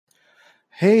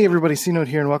Hey everybody, C Note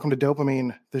here, and welcome to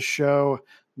Dopamine, the show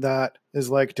that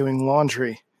is like doing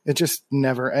laundry. It just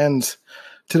never ends.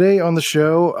 Today on the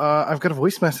show, I've got a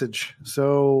voice message,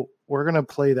 so we're going to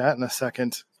play that in a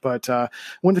second. But I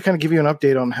wanted to kind of give you an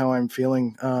update on how I'm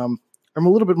feeling. I'm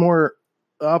a little bit more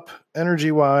up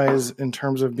energy-wise in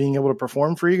terms of being able to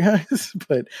perform for you guys,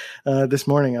 but this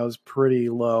morning I was pretty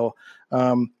low.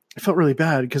 I felt really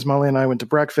bad because Molly and I went to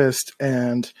breakfast,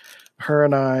 and her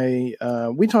and I,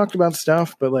 we talked about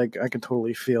stuff, but like I could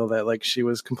totally feel that like she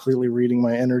was completely reading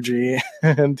my energy,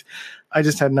 and I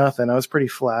just had nothing. I was pretty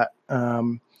flat.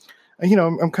 I'm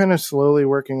kind of slowly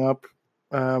working up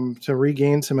to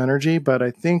regain some energy, but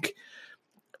I think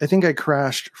I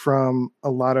crashed from a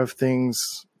lot of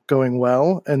things going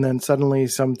well, and then suddenly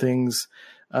some things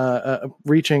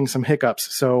reaching some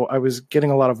hiccups. So I was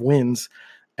getting a lot of wins.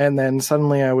 And then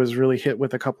suddenly I was really hit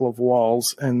with a couple of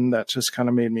walls, and that just kind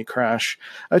of made me crash.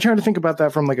 I tried to think about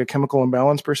that from like a chemical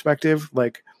imbalance perspective.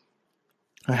 Like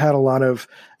I had a lot of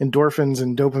endorphins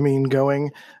and dopamine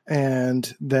going,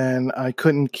 and then I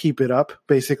couldn't keep it up.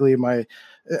 Basically,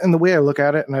 and the way I look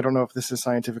at it, and I don't know if this is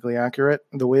scientifically accurate,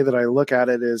 the way that I look at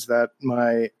it is that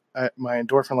my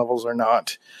endorphin levels are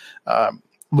not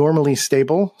normally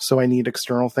stable. So I need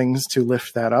external things to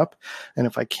lift that up. And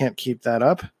if I can't keep that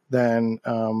up, then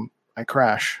I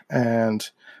crash,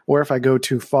 or if I go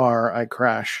too far, I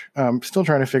crash. I'm still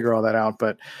trying to figure all that out,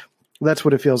 but that's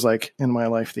what it feels like in my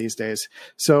life these days.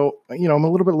 So, I'm a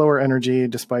little bit lower energy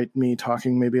despite me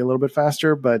talking maybe a little bit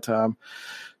faster, but I'm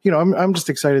just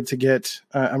excited to get,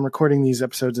 I'm recording these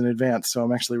episodes in advance. So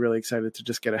I'm actually really excited to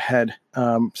just get ahead.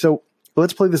 So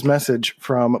let's play this message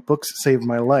from Books Saved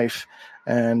My Life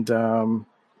and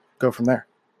go from there.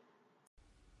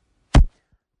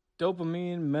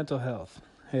 Dopamine, mental health.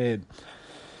 Hey,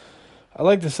 I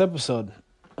like this episode.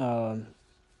 So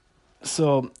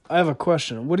I have a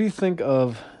question. What do you think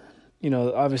of,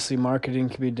 obviously marketing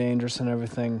can be dangerous and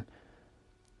everything,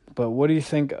 but what do you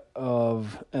think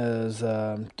of as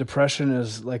depression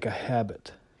is like a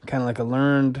habit, kind of like a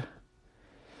learned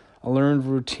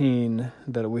routine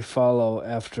that we follow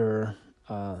after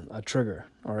a trigger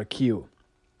or a cue?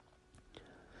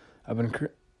 I've been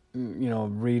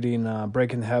reading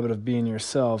Breaking the Habit of Being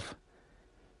Yourself,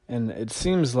 and it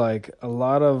seems like a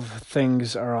lot of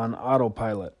things are on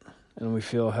autopilot, and we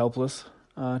feel helpless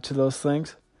to those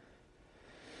things.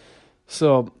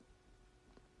 So,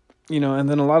 and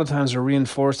then a lot of times we're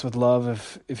reinforced with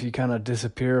love if you kind of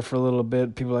disappear for a little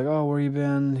bit. People are like, oh, where you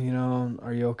been?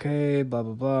 Are you okay? Blah,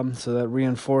 blah, blah. So that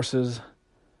reinforces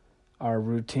our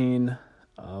routine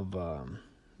of,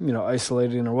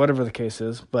 isolating or whatever the case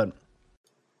is. But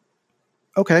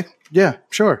okay. Yeah,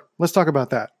 sure. Let's talk about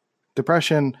that.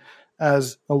 Depression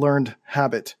as a learned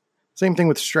habit. Same thing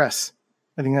with stress.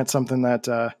 I think that's something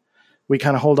that we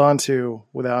kind of hold on to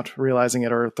without realizing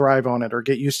it or thrive on it or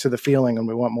get used to the feeling and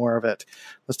we want more of it.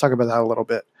 Let's talk about that a little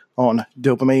bit on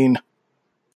Dopamine.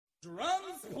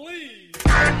 Drums, please.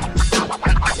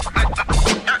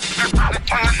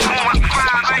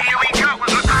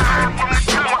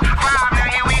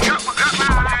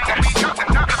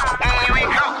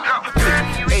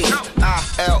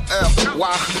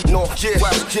 North,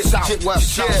 west, south,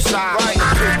 west, side,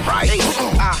 right.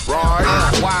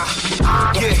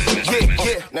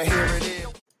 Now here it is.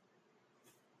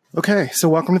 Okay, so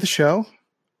welcome to the show.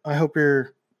 I hope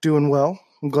you're doing well.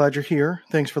 I'm glad you're here.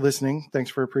 Thanks for listening.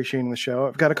 Thanks for appreciating the show.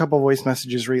 I've got a couple voice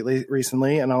messages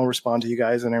recently, and I'll respond to you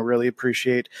guys, and I really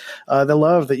appreciate the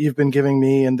love that you've been giving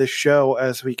me in this show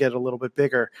as we get a little bit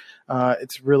bigger.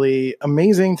 It's really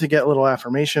amazing to get little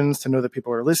affirmations, to know that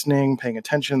people are listening, paying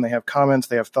attention, they have comments,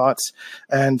 they have thoughts,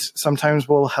 and sometimes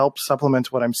will help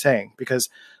supplement what I'm saying. Because,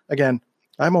 again,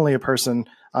 I'm only a person.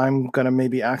 I'm going to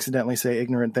maybe accidentally say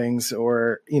ignorant things,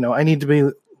 or, I need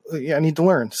to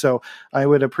learn. So I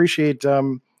would appreciate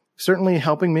certainly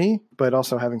helping me, but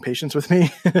also having patience with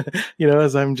me,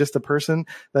 as I'm just a person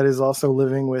that is also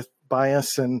living with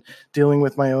bias and dealing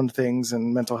with my own things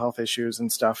and mental health issues and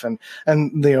stuff. And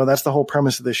that's the whole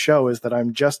premise of this show, is that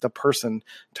I'm just a person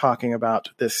talking about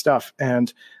this stuff.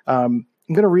 And I'm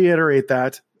going to reiterate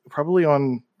that probably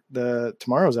on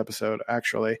tomorrow's episode,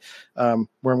 actually, where I'm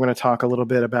going to talk a little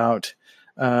bit about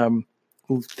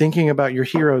thinking about your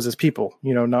heroes as people,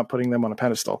 not putting them on a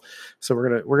pedestal. So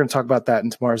we're going to talk about that in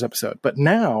tomorrow's episode. But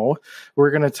now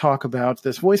we're going to talk about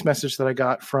this voice message that I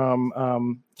got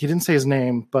from, he didn't say his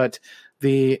name, but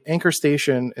the Anchor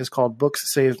station is called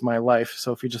Books Saved My Life.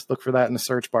 So if you just look for that in the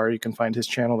search bar, you can find his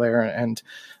channel there and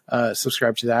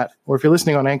subscribe to that. Or if you're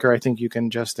listening on Anchor, I think you can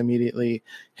just immediately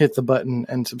hit the button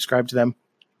and subscribe to them.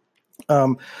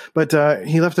 But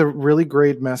he left a really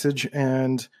great message,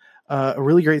 and a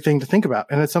really great thing to think about.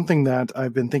 And it's something that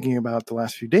I've been thinking about the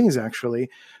last few days, actually,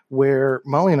 where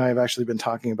Molly and I have actually been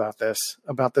talking about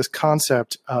this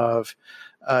concept of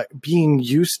being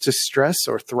used to stress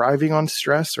or thriving on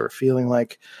stress or feeling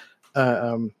like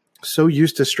so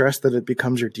used to stress that it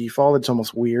becomes your default. It's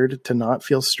almost weird to not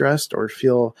feel stressed or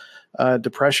feel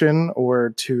depression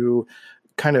or to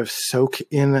kind of soak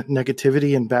in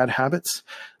negativity and bad habits.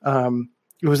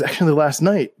 It was actually last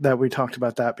night that we talked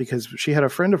about that because she had a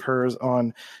friend of hers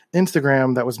on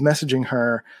Instagram that was messaging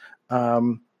her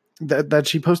that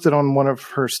she posted on one of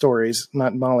her stories,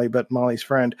 not Molly, but Molly's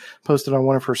friend posted on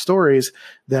one of her stories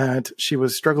that she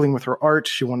was struggling with her art.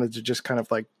 She wanted to just kind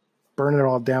of like burn it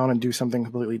all down and do something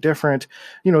completely different,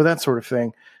 that sort of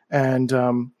thing. And,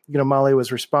 Molly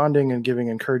was responding and giving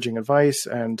encouraging advice.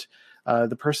 And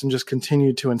the person just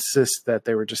continued to insist that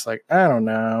they were just like, I don't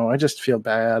know, I just feel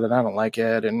bad and I don't like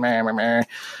it. And meh, meh, meh.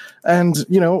 And,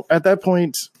 at that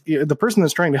point, the person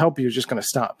that's trying to help you is just going to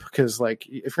stop because like,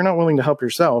 if you're not willing to help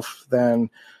yourself, then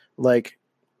like,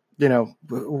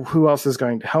 who else is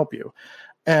going to help you?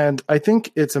 And I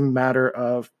think it's a matter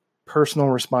of personal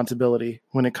responsibility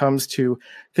when it comes to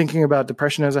thinking about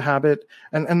depression as a habit.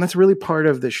 And that's really part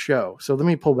of this show. So let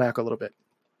me pull back a little bit.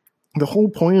 The whole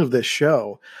point of this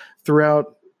show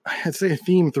throughout, I'd say a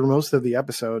theme through most of the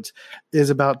episodes is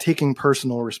about taking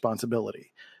personal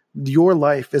responsibility. Your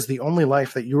life is the only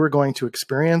life that you are going to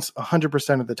experience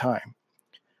 100% of the time.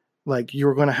 Like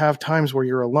you're going to have times where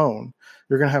you're alone.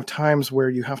 You're going to have times where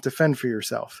you have to fend for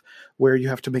yourself, where you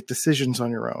have to make decisions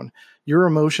on your own. Your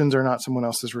emotions are not someone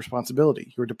else's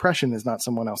responsibility. Your depression is not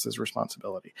someone else's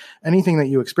responsibility. Anything that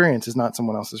you experience is not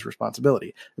someone else's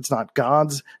responsibility. It's not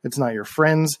God's. It's not your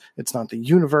friends. It's not the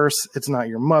universe. It's not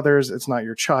your mother's. It's not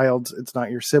your child's. It's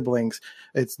not your siblings.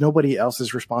 It's nobody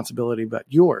else's responsibility but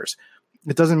yours.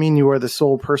 It doesn't mean you are the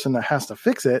sole person that has to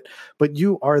fix it, but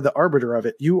you are the arbiter of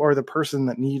it. You are the person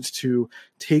that needs to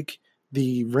take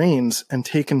the reins and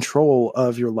take control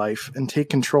of your life and take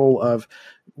control of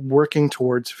working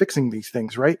towards fixing these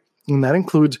things, right? And that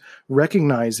includes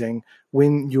recognizing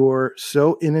when you're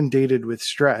so inundated with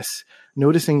stress,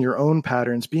 noticing your own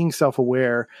patterns, being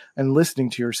self-aware and listening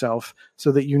to yourself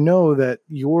so that you know that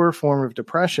your form of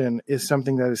depression is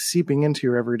something that is seeping into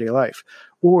your everyday life,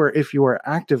 or if you are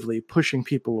actively pushing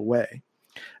people away.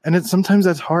 And sometimes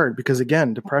that's hard because,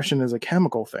 again, depression is a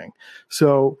chemical thing.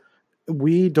 So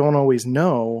we don't always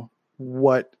know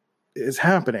what is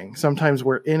happening. Sometimes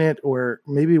we're in it, or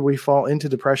maybe we fall into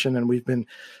depression and we've been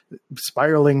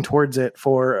spiraling towards it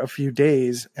for a few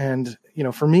days. And,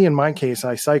 for me, in my case,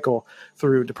 I cycle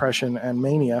through depression and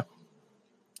mania.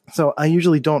 So I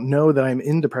usually don't know that I'm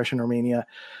in depression or mania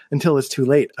until it's too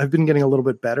late. I've been getting a little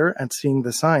bit better at seeing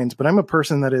the signs, but I'm a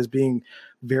person that is being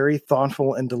very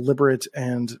thoughtful and deliberate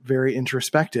and very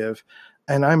introspective.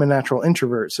 And I'm a natural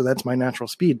introvert, so that's my natural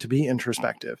speed to be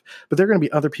introspective. But there are going to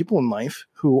be other people in life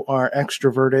who are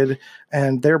extroverted,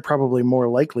 and they're probably more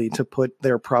likely to put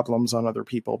their problems on other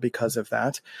people because of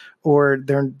that, or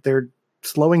they're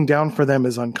slowing down for them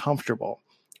is uncomfortable,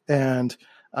 and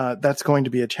that's going to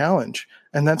be a challenge.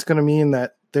 And that's going to mean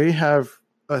that they have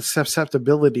a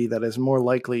susceptibility that is more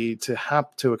likely to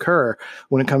have to occur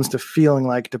when it comes to feeling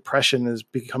like depression is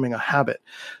becoming a habit.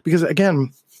 Because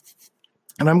again,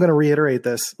 and I'm going to reiterate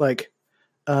this,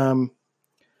 the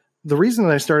reason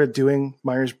that I started doing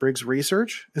Myers-Briggs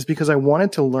research is because I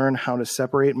wanted to learn how to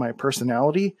separate my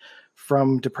personality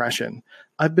from depression.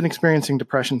 I've been experiencing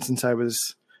depression since I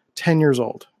was 10 years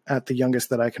old, at the youngest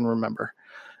that I can remember.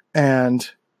 And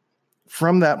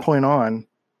from that point on,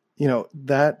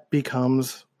 that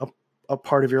becomes a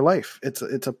part of your life. It's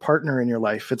a partner in your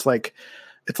life. It's like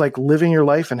living your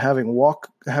life and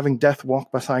having death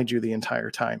walk beside you the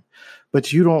entire time.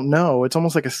 But you don't know. It's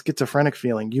almost like a schizophrenic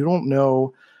feeling. You don't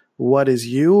know what is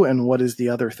you and what is the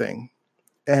other thing.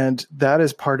 And that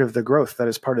is part of the growth. That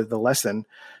is part of the lesson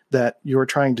that you're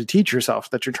trying to teach yourself,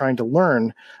 that you're trying to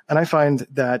learn. And I find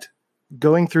that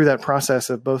going through that process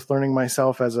of both learning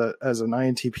myself as an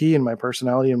INTP and my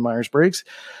personality in Myers-Briggs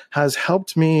has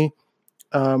helped me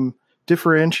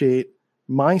differentiate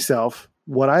myself,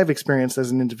 what I've experienced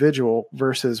as an individual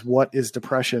versus what is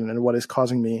depression and what is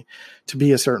causing me to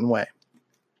be a certain way.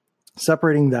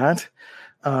 Separating that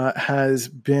has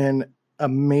been a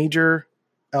major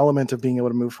element of being able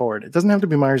to move forward. It doesn't have to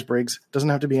be Myers-Briggs. It doesn't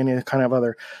have to be any kind of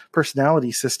other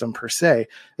personality system per se.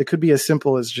 It could be as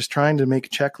simple as just trying to make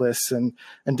checklists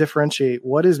and differentiate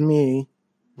what is me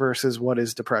versus what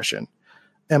is depression.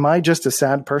 Am I just a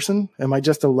sad person? Am I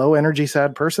just a low energy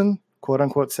sad person, quote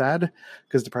unquote sad?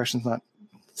 Because depression's not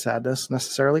sadness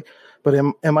necessarily, but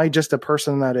am I just a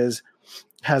person that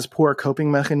has poor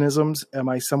coping mechanisms? Am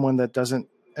I someone that doesn't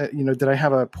did I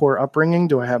have a poor upbringing?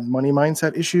 Do I have money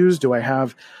mindset issues? Do I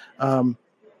have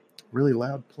really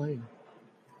loud playing?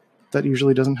 That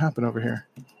usually doesn't happen over here.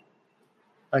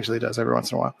 Actually, it does every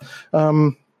once in a while.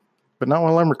 But not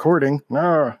while I'm recording.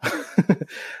 No.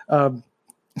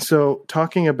 So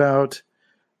talking about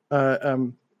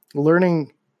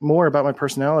learning more about my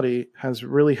personality has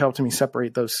really helped me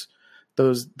separate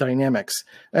those dynamics.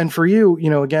 And for you,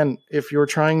 again, if you're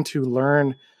trying to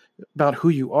learn about who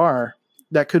you are,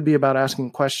 that could be about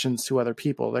asking questions to other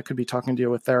people. That could be talking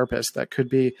to a therapist. That could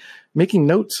be making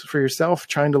notes for yourself,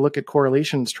 trying to look at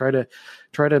correlations, try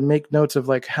to make notes of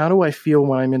like, how do I feel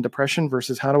when I'm in depression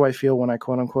versus how do I feel when I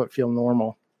quote unquote feel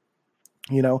normal,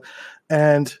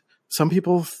 and some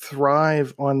people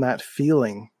thrive on that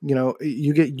feeling.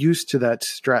 You get used to that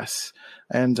stress.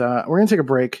 And we're going to take a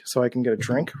break so I can get a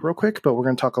drink real quick, but we're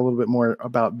going to talk a little bit more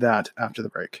about that after the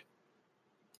break.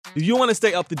 Do you want to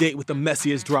stay up to date with the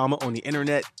messiest drama on the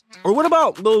internet? Or what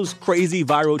about those crazy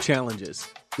viral challenges?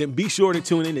 Then be sure to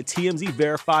tune in to TMZ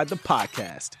Verified, the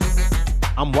podcast.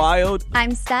 I'm Wild.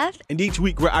 I'm Steph. And each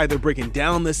week we're either breaking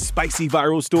down the spicy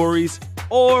viral stories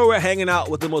or we're hanging out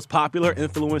with the most popular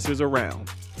influencers around.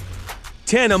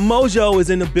 Tana Mojo is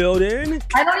in the building.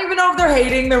 I don't even know if they're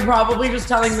hating. They're probably just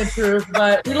telling the truth,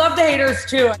 but we love the haters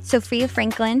too. Sophia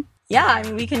Franklin. Yeah, I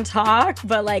mean, we can talk,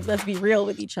 but let's be real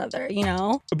with each other,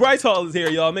 Bryce Hall is here,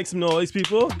 y'all. Make some noise,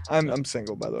 people. I'm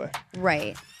single, by the way.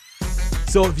 Right.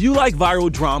 So if you like viral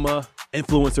drama,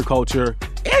 influencer culture,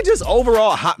 and just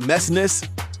overall hot messiness,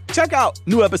 check out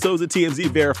new episodes of TMZ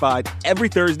Verified every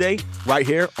Thursday right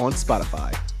here on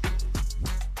Spotify.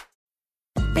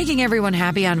 Making everyone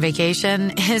happy on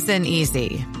vacation isn't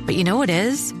easy, but you know what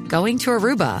is? Going to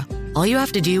Aruba. All you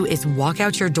have to do is walk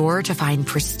out your door to find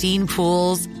pristine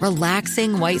pools,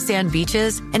 relaxing white sand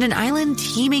beaches, and an island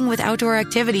teeming with outdoor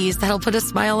activities that'll put a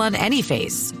smile on any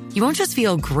face. You won't just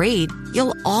feel great,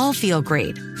 you'll all feel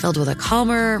great, filled with a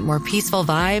calmer, more peaceful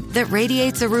vibe that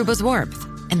radiates Aruba's warmth.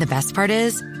 And the best part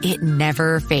is, it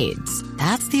never fades.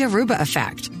 That's the Aruba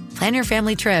effect. Plan your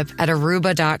family trip at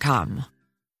Aruba.com.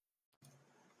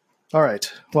 All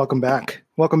right. Welcome back.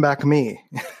 Welcome back, me.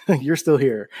 You're still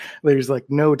here. There's like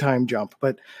no time jump.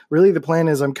 But really the plan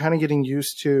is I'm kind of getting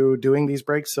used to doing these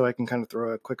breaks so I can kind of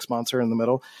throw a quick sponsor in the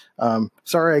middle.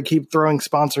 Sorry, I keep throwing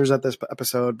sponsors at this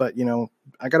episode, but,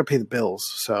 I got to pay the bills.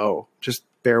 So just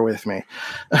bear with me.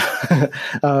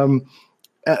 So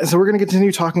we're going to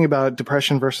continue talking about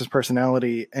depression versus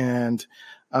personality and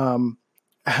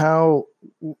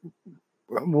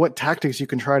what tactics you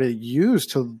can try to use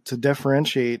to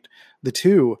differentiate the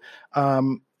two.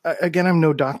 Again, I'm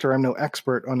no doctor, I'm no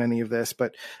expert on any of this,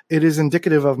 but it is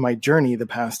indicative of my journey the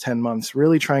past 10 months,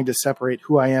 really trying to separate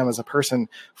who I am as a person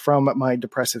from my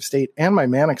depressive state and my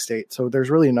manic state. So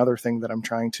there's really another thing that I'm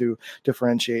trying to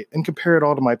differentiate and compare it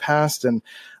all to my past. And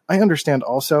I understand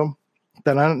also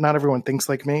that not everyone thinks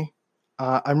like me.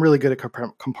 I'm really good at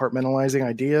compartmentalizing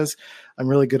ideas. I'm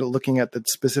really good at looking at the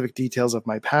specific details of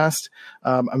my past.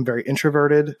 I'm very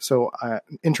introverted, so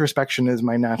introspection is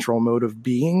my natural mode of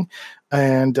being.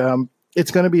 And it's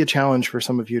going to be a challenge for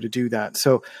some of you to do that.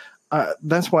 So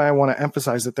that's why I want to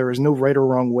emphasize that there is no right or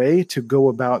wrong way to go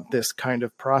about this kind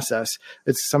of process.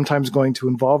 It's sometimes going to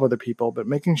involve other people, but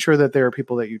making sure that there are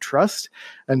people that you trust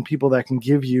and people that can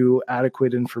give you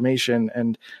adequate information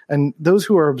and those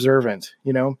who are observant,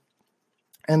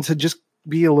 and to just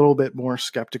be a little bit more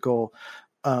skeptical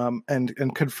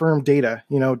and confirm data.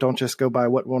 Don't just go by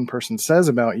what one person says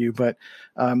about you, but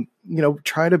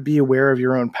try to be aware of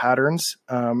your own patterns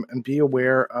and be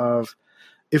aware of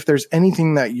if there's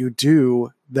anything that you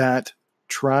do that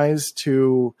tries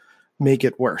to make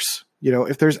it worse.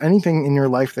 If there's anything in your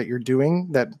life that you're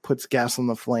doing that puts gas on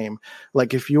the flame,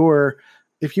 like if you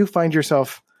find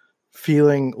yourself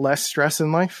feeling less stress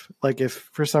in life, like if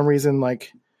for some reason,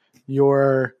 like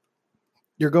you're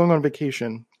going on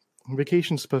vacation.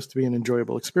 Vacation's supposed to be an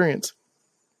enjoyable experience,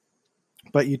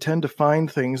 but you tend to find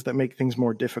things that make things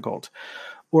more difficult,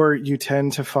 or you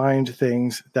tend to find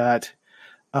things that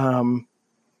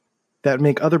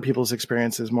make other people's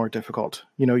experiences more difficult.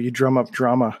 You drum up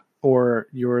drama, or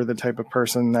you're the type of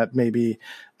person that maybe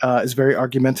is very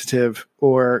argumentative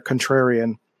or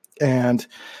contrarian, and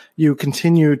you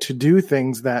continue to do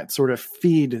things that sort of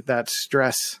feed that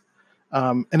stress.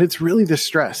 And it's really the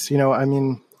stress,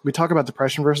 we talk about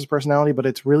depression versus personality, but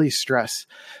it's really stress,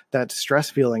 that stress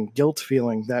feeling, guilt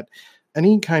feeling, that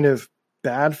any kind of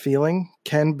bad feeling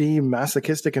can be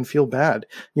masochistic and feel bad.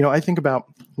 I think about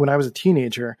when I was a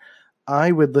teenager,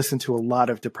 I would listen to a lot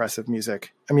of depressive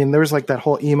music. There was like that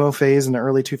whole emo phase in the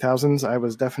early 2000s. I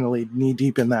was definitely knee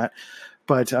deep in that.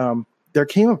 But there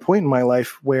came a point in my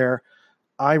life where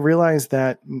I realized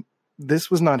that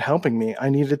this was not helping me. I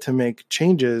needed to make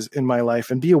changes in my life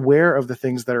and be aware of the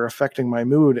things that are affecting my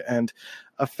mood and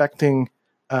affecting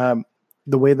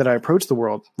the way that I approach the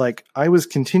world. Like, I was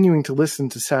continuing to listen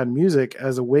to sad music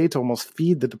as a way to almost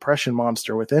feed the depression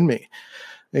monster within me.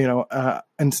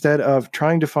 Instead of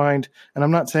trying to find, and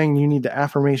I'm not saying you need to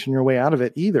affirmation your way out of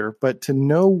it either, but to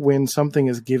know when something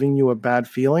is giving you a bad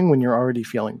feeling when you're already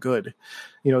feeling good,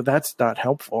 that's not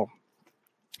helpful.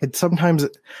 It's sometimes,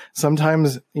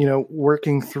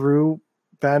 working through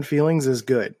bad feelings is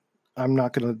good. I'm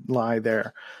not going to lie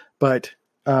there, but,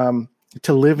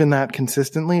 to live in that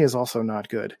consistently is also not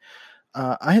good.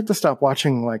 I had to stop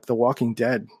watching like The Walking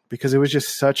Dead because it was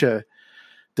just such a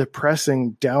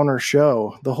depressing downer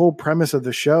show. The whole premise of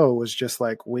the show was just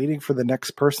like waiting for the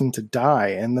next person to die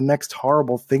and the next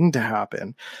horrible thing to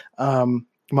happen.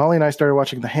 Molly and I started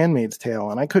watching The Handmaid's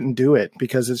Tale, and I couldn't do it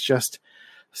because it's just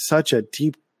such a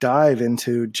deep dive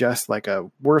into just like a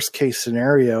worst case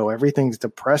scenario. Everything's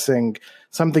depressing.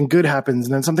 Something good happens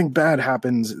and then something bad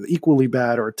happens, equally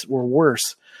bad or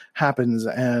worse happens.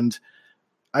 And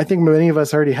I think many of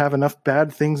us already have enough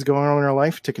bad things going on in our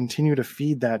life to continue to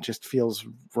feed that just feels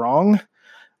wrong.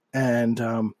 And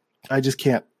I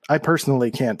personally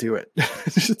can't do it.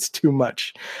 It's too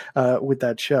much with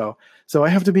that show. So I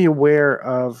have to be aware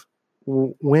of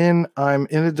when I'm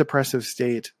in a depressive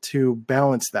state to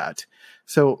balance that.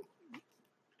 So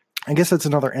I guess that's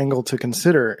another angle to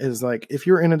consider is like, if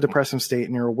you're in a depressive state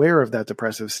and you're aware of that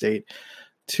depressive state,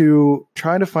 to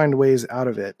try to find ways out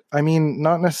of it. I mean,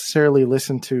 not necessarily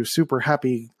listen to super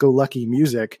happy-go-lucky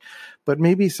music, but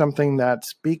maybe something that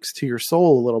speaks to your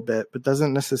soul a little bit, but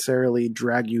doesn't necessarily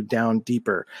drag you down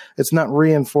deeper. It's not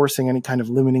reinforcing any kind of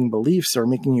limiting beliefs or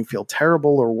making you feel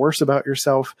terrible or worse about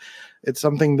yourself. It's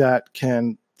something that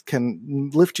can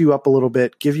lift you up a little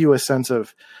bit, give you a sense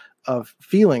of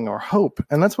feeling or hope.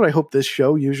 And that's what I hope this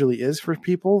show usually is for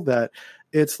people, that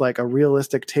it's like a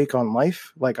realistic take on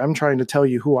life. Like, I'm trying to tell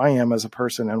you who I am as a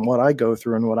person and what I go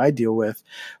through and what I deal with,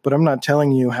 but I'm not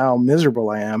telling you how miserable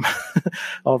I am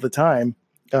all the time.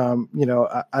 I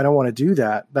don't want to do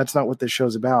that. That's not what this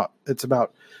show's about. It's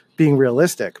about being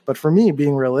realistic. But for me,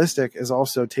 being realistic is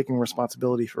also taking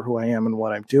responsibility for who I am and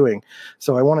what I'm doing.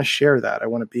 So I want to share that. I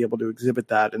want to be able to exhibit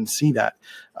that and see that.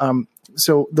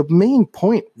 So the main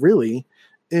point really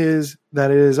is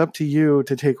that it is up to you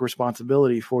to take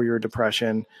responsibility for your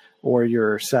depression or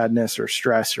your sadness or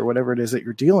stress or whatever it is that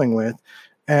you're dealing with,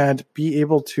 and be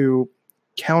able to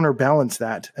counterbalance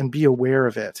that and be aware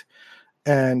of it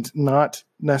and not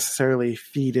necessarily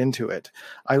feed into it.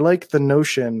 I like the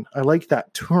notion, I like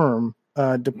that term,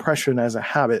 depression as a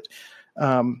habit,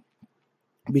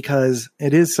 because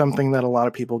it is something that a lot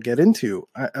of people get into.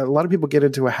 A lot of people get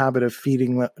into a habit of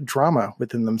feeding drama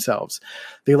within themselves.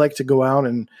 They like to go out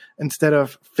and instead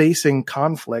of facing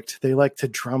conflict, they like to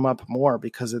drum up more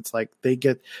because it's like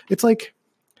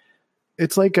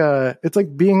it's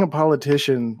like being a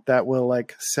politician that will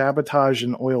like sabotage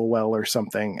an oil well or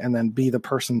something and then be the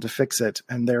person to fix it.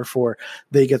 And therefore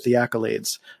they get the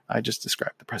accolades. I just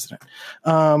described the president.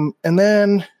 And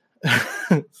then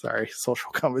sorry,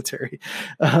 social commentary.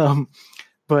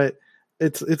 But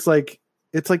it's like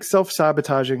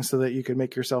self-sabotaging so that you can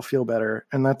make yourself feel better.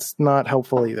 And that's not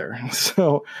helpful either.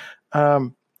 So,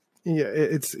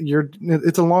 it's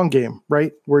a long game,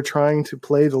 right? We're trying to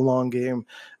play the long game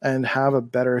and have a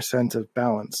better sense of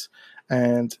balance.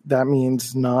 And that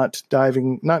means not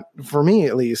for me,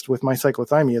 at least with my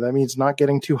cyclothymia, that means not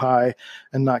getting too high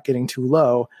and not getting too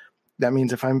low. That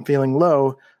means if I'm feeling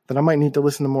low, then I might need to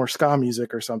listen to more ska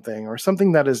music or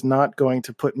something that is not going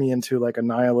to put me into like a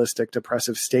nihilistic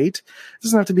depressive state. It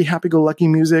doesn't have to be happy-go-lucky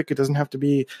music. It doesn't have to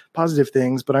be positive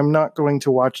things, but I'm not going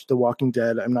to watch The Walking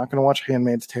Dead. I'm not going to watch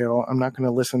Handmaid's Tale. I'm not going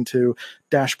to listen to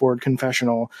Dashboard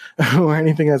Confessional or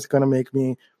anything that's going to make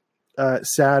me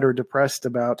sad or depressed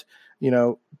about,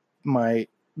 my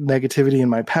negativity in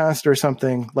my past or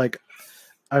something. Like,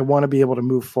 I want to be able to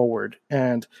move forward.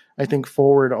 And I think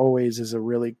forward always is a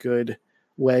really good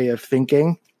way of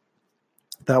thinking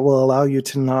that will allow you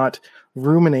to not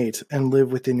ruminate and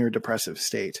live within your depressive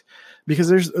state, because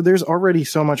there's already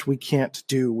so much we can't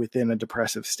do within a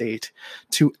depressive state.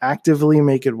 To actively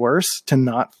make it worse, to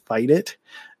not fight it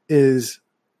is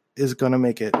going to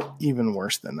make it even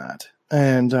worse than that.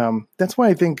 And that's why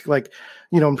I think,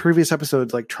 in previous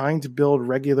episodes, like trying to build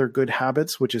regular good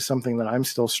habits, which is something that I'm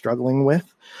still struggling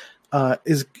with,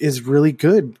 is really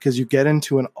good, because you get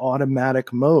into an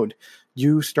automatic mode.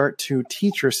 You start to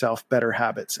teach yourself better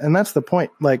habits. And that's the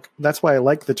point. Like, that's why I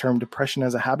like the term depression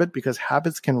as a habit, because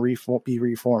habits can be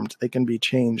reformed. They can be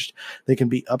changed. They can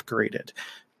be upgraded.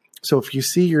 So if you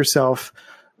see yourself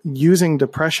using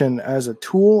depression as a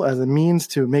tool, as a means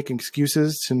to make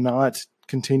excuses to not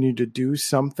continue to do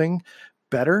something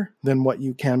better than what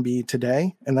you can be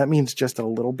today. And that means just a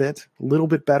little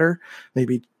bit better.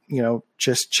 Maybe,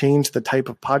 just change the type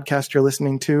of podcast you're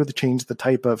listening to, change the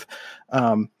type of,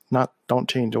 don't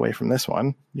change away from this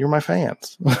one. You're my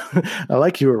fans. I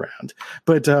like you around.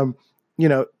 But,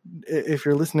 if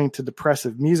you're listening to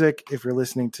depressive music, if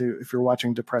you're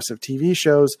watching depressive TV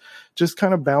shows, just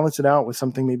kind of balance it out with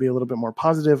something maybe a little bit more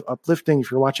positive, uplifting.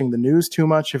 If you're watching the news too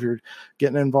much, if you're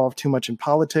getting involved too much in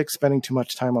politics, spending too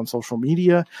much time on social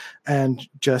media, and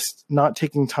just not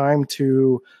taking time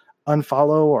to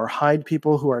unfollow or hide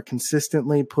people who are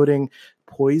consistently putting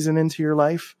poison into your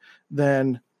life,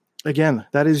 then again,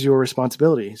 that is your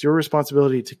responsibility. It's your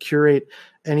responsibility to curate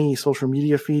any social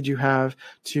media feed you have,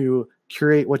 to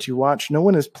curate what you watch. No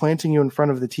one is planting you in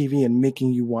front of the TV and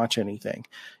making you watch anything.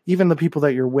 Even the people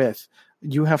that you're with,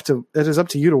 it is up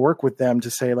to you to work with them to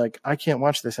say, like, I can't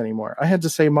watch this anymore. I had to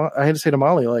say to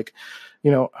Molly, like,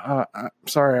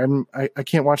 sorry, I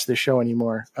can't watch this show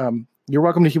anymore. You're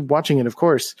welcome to keep watching it, of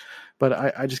course, but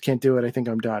I just can't do it. I think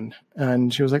I'm done.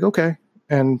 And she was like, okay.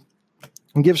 And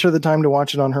gives her the time to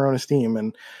watch it on her own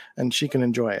esteem, and she can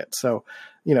enjoy it. So,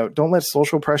 don't let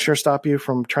social pressure stop you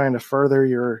from trying to further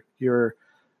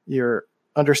your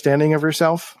understanding of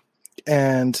yourself.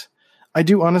 And I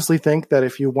do honestly think that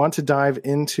if you want to dive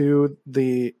into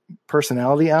the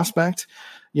personality aspect,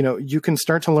 you can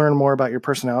start to learn more about your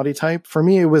personality type. For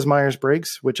me, it was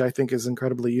Myers-Briggs, which I think is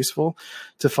incredibly useful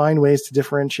to find ways to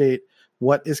differentiate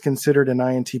what is considered an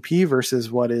INTP versus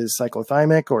what is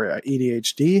cyclothymic or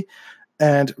ADHD,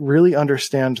 and really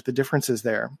understand the differences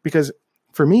there. Because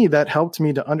for me, that helped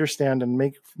me to understand and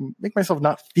make myself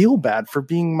not feel bad for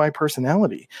being my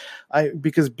personality.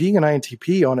 Because being an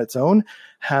INTP on its own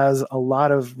has a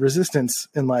lot of resistance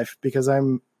in life, because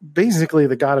I'm basically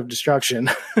the god of destruction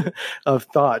of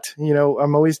thought.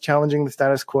 I'm always challenging the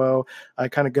status quo. I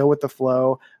kind of go with the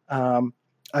flow.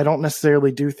 I don't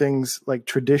necessarily do things like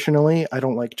traditionally. I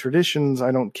don't like traditions.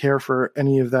 I don't care for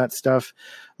any of that stuff.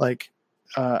 Like,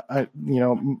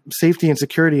 safety and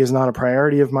security is not a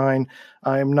priority of mine.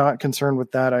 I'm not concerned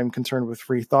with that. I'm concerned with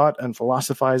free thought and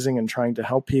philosophizing and trying to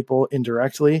help people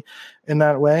indirectly in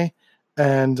that way.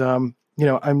 And,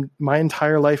 my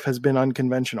entire life has been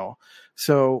unconventional.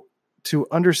 So to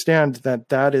understand that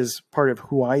that is part of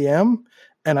who I am,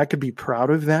 and I could be proud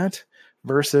of that,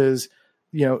 versus,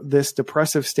 this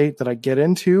depressive state that I get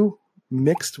into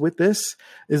mixed with this,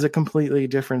 is a completely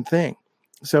different thing.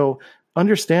 So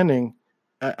understanding,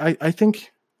 I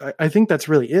think that's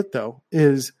really it, though,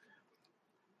 is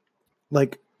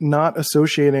like not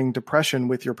associating depression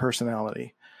with your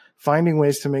personality, finding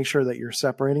ways to make sure that you're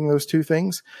separating those two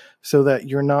things, so that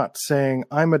you're not saying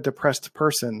I'm a depressed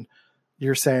person.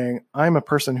 You're saying I'm a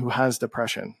person who has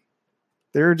depression.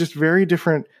 They're just very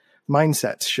different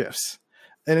mindset shifts.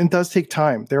 And it does take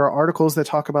time. There are articles that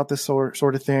talk about this sort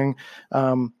of thing,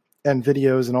 and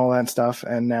videos and all that stuff,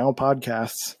 and now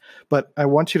podcasts. But I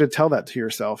want you to tell that to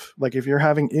yourself. Like, if you're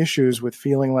having issues with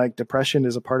feeling like depression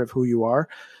is a part of who you are,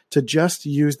 to just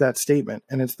use that statement.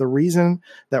 And it's the reason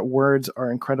that words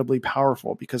are incredibly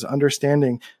powerful, because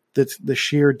understanding that the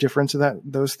sheer difference of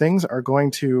those things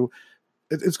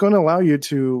it's going to allow you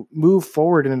to move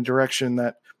forward in a direction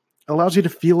that allows you to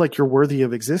feel like you're worthy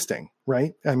of existing,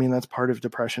 right? I mean, that's part of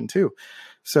depression too.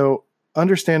 So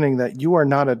understanding that you are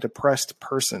not a depressed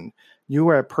person. You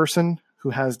are a person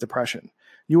who has depression.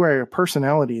 You are a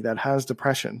personality that has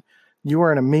depression. You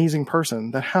are an amazing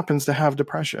person that happens to have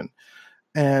depression.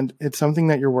 And it's something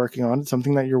that you're working on. It's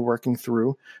something that you're working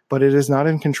through, but it is not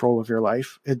in control of your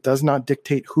life. It does not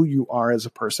dictate who you are as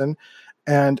a person.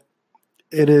 And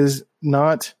it is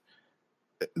not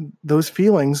those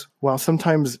feelings. While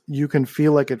sometimes you can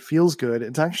feel like it feels good,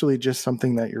 it's actually just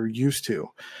something that you're used to.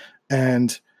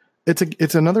 And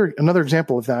it's another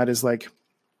example of that is like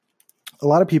a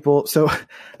lot of people. So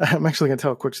I'm actually going to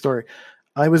tell a quick story.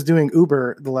 I was doing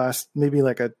Uber the last, maybe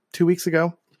like 2 weeks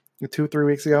ago, 2-3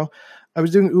 weeks ago. I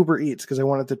was doing Uber Eats because I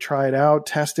wanted to try it out,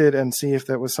 test it, and see if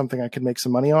that was something I could make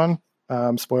some money on.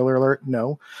 Spoiler alert,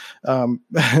 no. And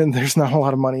there's not a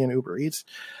lot of money in Uber Eats.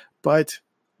 But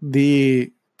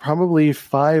the probably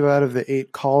 5 out of the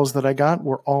 8 calls that I got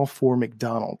were all for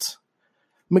McDonald's.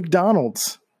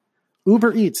 McDonald's.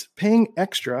 Uber Eats paying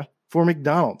extra for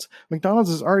McDonald's. McDonald's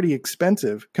is already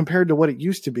expensive compared to what it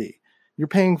used to be. You're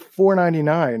paying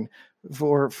 $4.99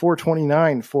 for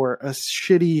 $4.29 for a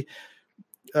shitty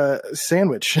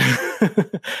sandwich.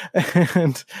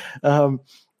 And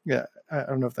yeah, I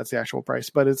don't know if that's the actual price,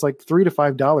 but it's like $3 to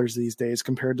 $5 these days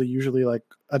compared to usually like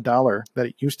 $1 that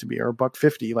it used to be, or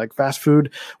 $1.50. Like fast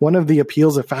food, one of the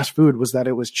appeals of fast food was that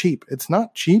it was cheap. It's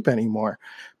not cheap anymore.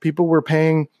 People were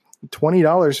paying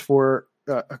 $20 for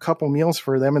a couple meals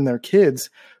for them and their kids,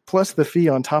 plus the fee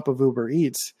on top of Uber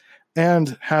Eats,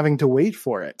 and having to wait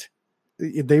for it.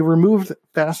 They removed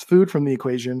fast food from the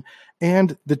equation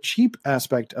and the cheap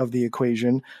aspect of the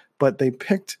equation, but they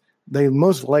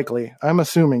most likely, I'm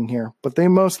assuming here, but they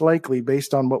most likely,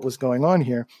 based on what was going on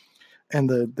here and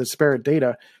the disparate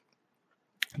data,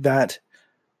 that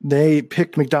they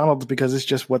picked McDonald's because it's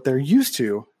just what they're used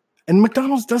to. And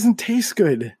McDonald's doesn't taste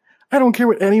good. I don't care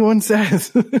what anyone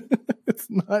says. It's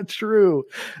not true.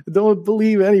 Don't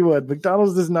believe anyone.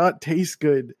 McDonald's does not taste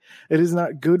good. It is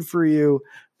not good for you.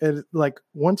 Like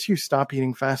once you stop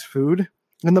eating fast food,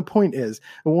 and the point is,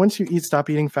 once you stop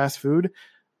eating fast food,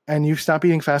 and you stop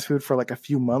eating fast food for like a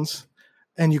few months,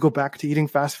 and you go back to eating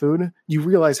fast food, you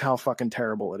realize how fucking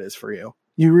terrible it is for you.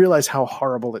 You realize how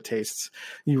horrible it tastes.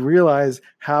 You realize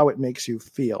how it makes you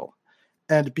feel.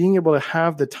 And being able to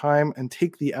have the time and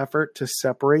take the effort to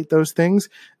separate those things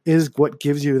is what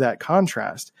gives you that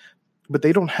contrast. But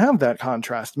they don't have that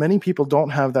contrast. Many people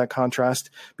don't have that contrast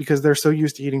because they're so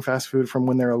used to eating fast food from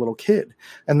when they're a little kid.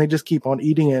 And they just keep on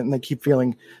eating it, and they keep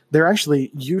feeling, they're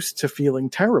actually used to feeling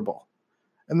terrible.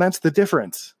 And that's the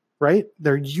difference, right?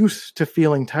 They're used to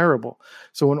feeling terrible.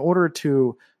 So in order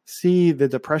to see the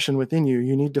depression within you,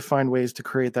 you need to find ways to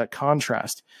create that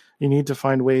contrast. You need to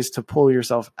find ways to pull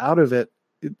yourself out of it,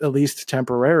 at least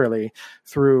temporarily,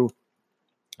 through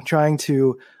trying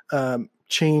to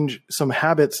change some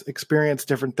habits, experience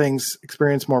different things,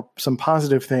 experience some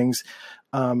positive things,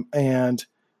 and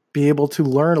be able to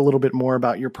learn a little bit more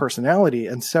about your personality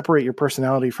and separate your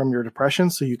personality from your depression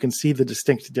so you can see the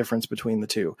distinct difference between the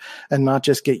two and not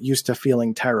just get used to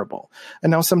feeling terrible.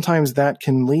 And now sometimes that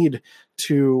can lead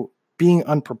to being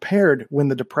unprepared when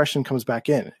the depression comes back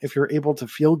in. If you're able to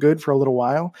feel good for a little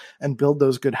while and build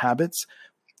those good habits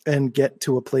and get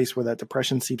to a place where that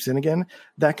depression seeps in again,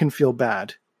 that can feel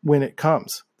bad when it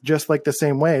comes. Just like the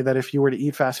same way that if you were to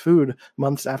eat fast food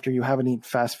months after you haven't eaten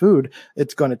fast food,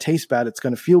 it's going to taste bad. It's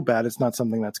going to feel bad. It's not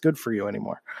something that's good for you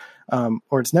anymore.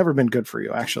 Or it's never been good for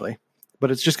you, actually.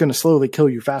 But it's just going to slowly kill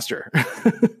you faster.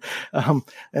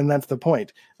 And that's the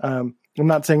point. I'm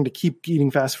not saying to keep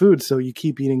eating fast food so you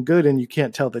keep eating good and you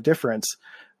can't tell the difference.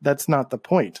 That's not the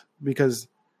point, because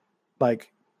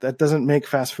like that doesn't make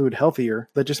fast food healthier.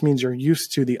 That just means you're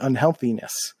used to the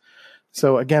unhealthiness.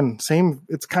 So again,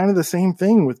 it's kind of the same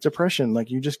thing with depression.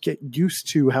 Like you just get used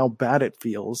to how bad it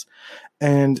feels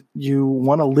and you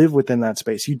want to live within that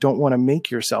space. You don't want to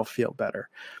make yourself feel better.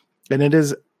 And it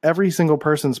is every single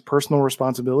person's personal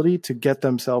responsibility to get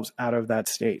themselves out of that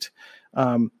state.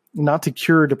 Not to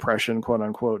cure depression, quote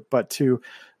unquote, but to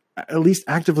at least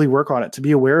actively work on it, to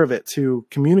be aware of it, to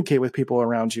communicate with people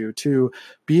around you, to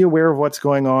be aware of what's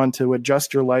going on, to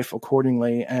adjust your life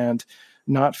accordingly and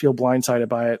not feel blindsided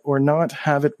by it, or not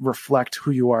have it reflect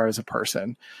who you are as a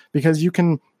person, because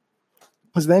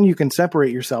then you can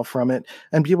separate yourself from it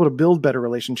and be able to build better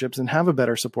relationships and have a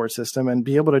better support system and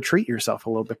be able to treat yourself a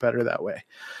little bit better that way.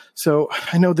 So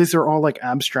I know these are all like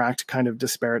abstract kind of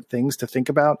disparate things to think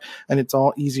about, and it's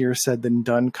all easier said than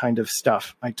done kind of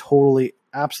stuff. I totally,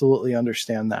 absolutely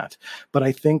understand that. But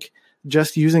I think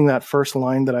just using that first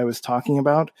line that I was talking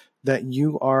about, that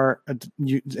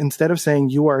instead of saying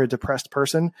you are a depressed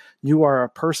person, you are a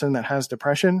person that has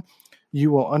depression, you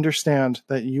will understand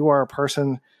that you are a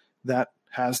person that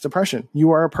has depression. You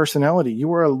are a personality.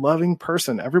 You are a loving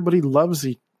person. Everybody loves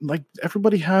you. Like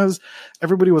everybody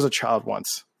was a child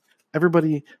once.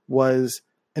 Everybody was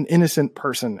an innocent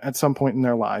person at some point in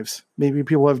their lives. Maybe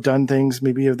people have done things,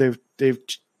 maybe they've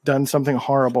done something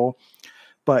horrible,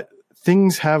 but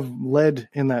things have led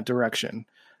in that direction.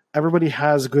 Everybody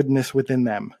has goodness within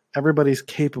them. Everybody's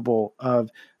capable of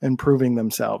improving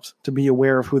themselves, to be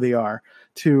aware of who they are,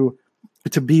 to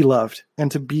be loved and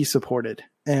to be supported.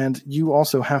 And you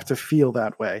also have to feel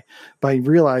that way by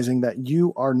realizing that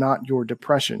you are not your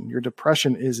depression. Your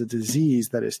depression is a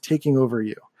disease that is taking over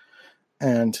you.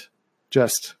 And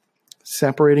just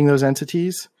separating those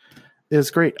entities is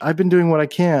great. I've been doing what I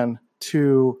can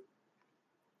to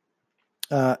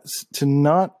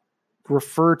not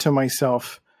refer to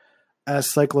myself as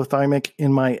cyclothymic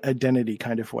in my identity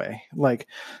kind of way. Like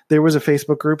there was a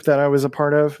Facebook group that I was a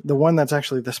part of, the one that's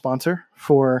actually the sponsor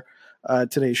for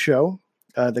today's show,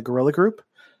 the Gorilla Group.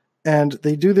 And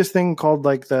they do this thing called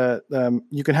like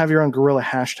you can have your own gorilla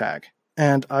hashtag.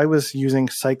 And I was using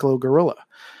CycloGorilla.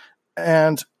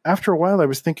 And after a while I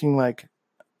was thinking like,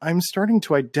 I'm starting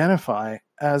to identify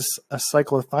as a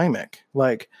cyclothymic.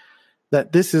 Like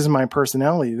that this is my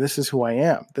personality. This is who I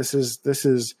am. This is,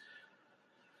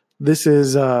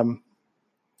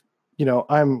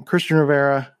 I'm Christian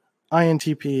Rivera,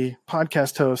 INTP,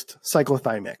 podcast host,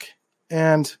 cyclothymic.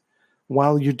 And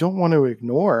while you don't want to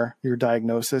ignore your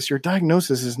diagnosis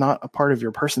is not a part of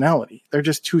your personality. They're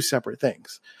just two separate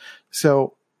things.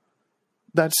 So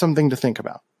that's something to think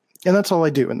about. And that's all I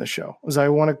do in this show, is I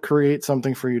want to create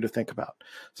something for you to think about.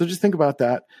 So just think about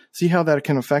that, see how that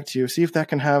can affect you, see if that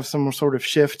can have some sort of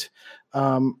shift,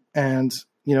 and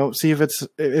see if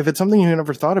it's something you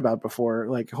never thought about before.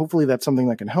 Like, hopefully that's something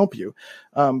that can help you.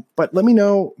 But let me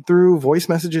know through voice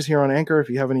messages here on Anchor if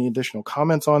you have any additional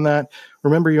comments on that.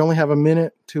 Remember, you only have a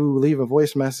minute to leave a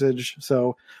voice message,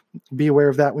 so be aware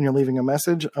of that when you're leaving a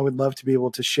message. I would love to be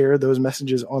able to share those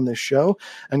messages on this show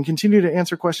and continue to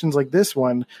answer questions like this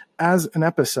one as an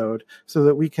episode so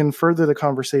that we can further the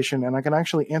conversation and I can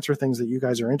actually answer things that you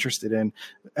guys are interested in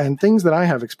and things that I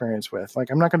have experience with. Like,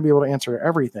 I'm not going to be able to answer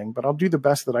everything, but I'll do the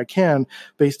best that I can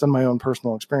based on my own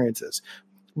personal experiences.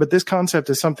 But this concept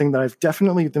is something that I've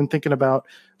definitely been thinking about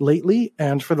lately.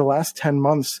 And for the last 10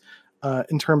 months,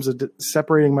 in terms of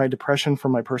separating my depression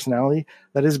from my personality,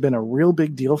 that has been a real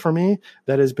big deal for me.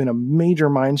 That has been a major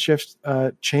mind shift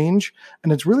change.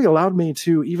 And it's really allowed me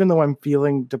to, even though I'm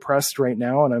feeling depressed right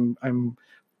now and I'm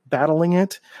battling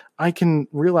it, I can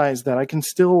realize that I can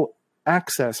still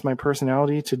access my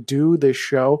personality to do this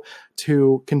show,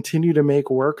 to continue to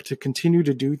make work, to continue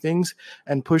to do things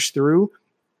and push through,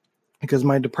 because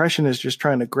my depression is just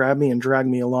trying to grab me and drag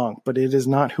me along, but it is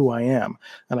not who I am,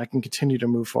 and I can continue to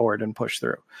move forward and push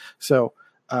through. So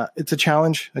it's a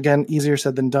challenge. Again, easier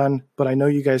said than done, but I know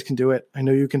you guys can do it. I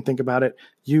know you can think about it.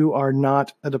 You are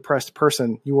not a depressed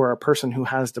person. You are a person who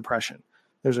has depression.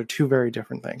 Those are two very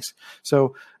different things.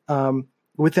 So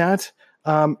with that,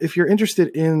 if you're interested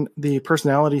in the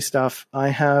personality stuff, I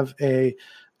have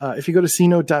if you go to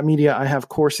cnote.media, I have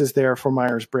courses there for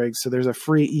Myers-Briggs. So there's a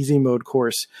free easy mode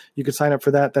course. You can sign up for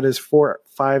that. That is 4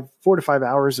 to 5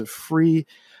 hours of free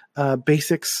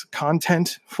basics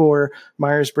content for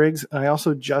Myers-Briggs. And I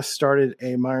also just started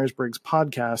a Myers-Briggs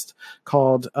podcast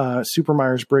called Super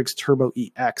Myers-Briggs Turbo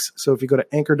EX. So if you go to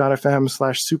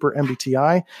anchor.fm/super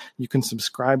MBTI, you can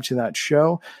subscribe to that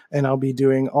show. And I'll be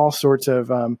doing all sorts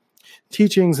of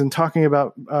teachings and talking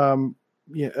about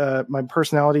my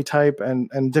personality type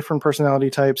and different personality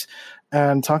types,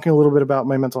 and talking a little bit about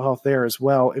my mental health there as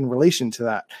well in relation to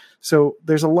that. So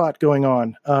there's a lot going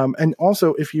on. And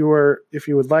also, if you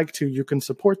would like to, you can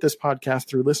support this podcast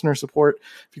through listener support.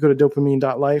 If you go to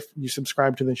dopamine.life, you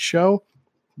subscribe to the show.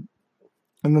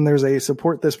 And then there's a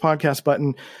support this podcast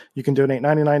button. You can donate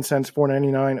 99 cents,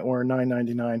 $4.99, or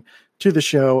 $9.99 to the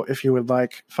show if you would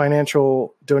like.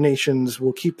 Financial donations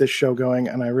will keep this show going,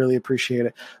 and I really appreciate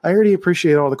it. I already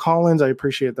appreciate all the call-ins. I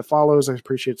appreciate the follows. I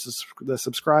appreciate the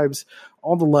subscribes,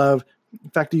 all the love. The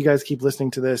fact that you guys keep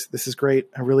listening to this is great.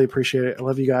 I really appreciate it. I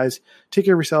love you guys. Take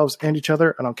care of yourselves and each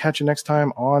other, and I'll catch you next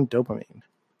time on Dopamine.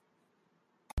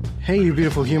 Hey, you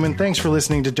beautiful human. Thanks for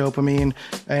listening to Dopamine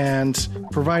and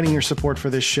providing your support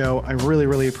for this show. I really,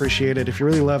 really appreciate it. If you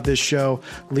really love this show,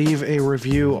 leave a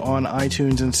review on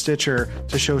iTunes and Stitcher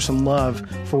to show some love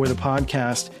for the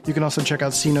podcast. You can also check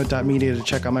out cnote.media to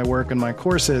check out my work and my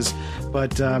courses.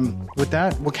 But with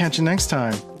that, we'll catch you next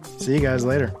time. See you guys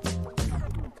later.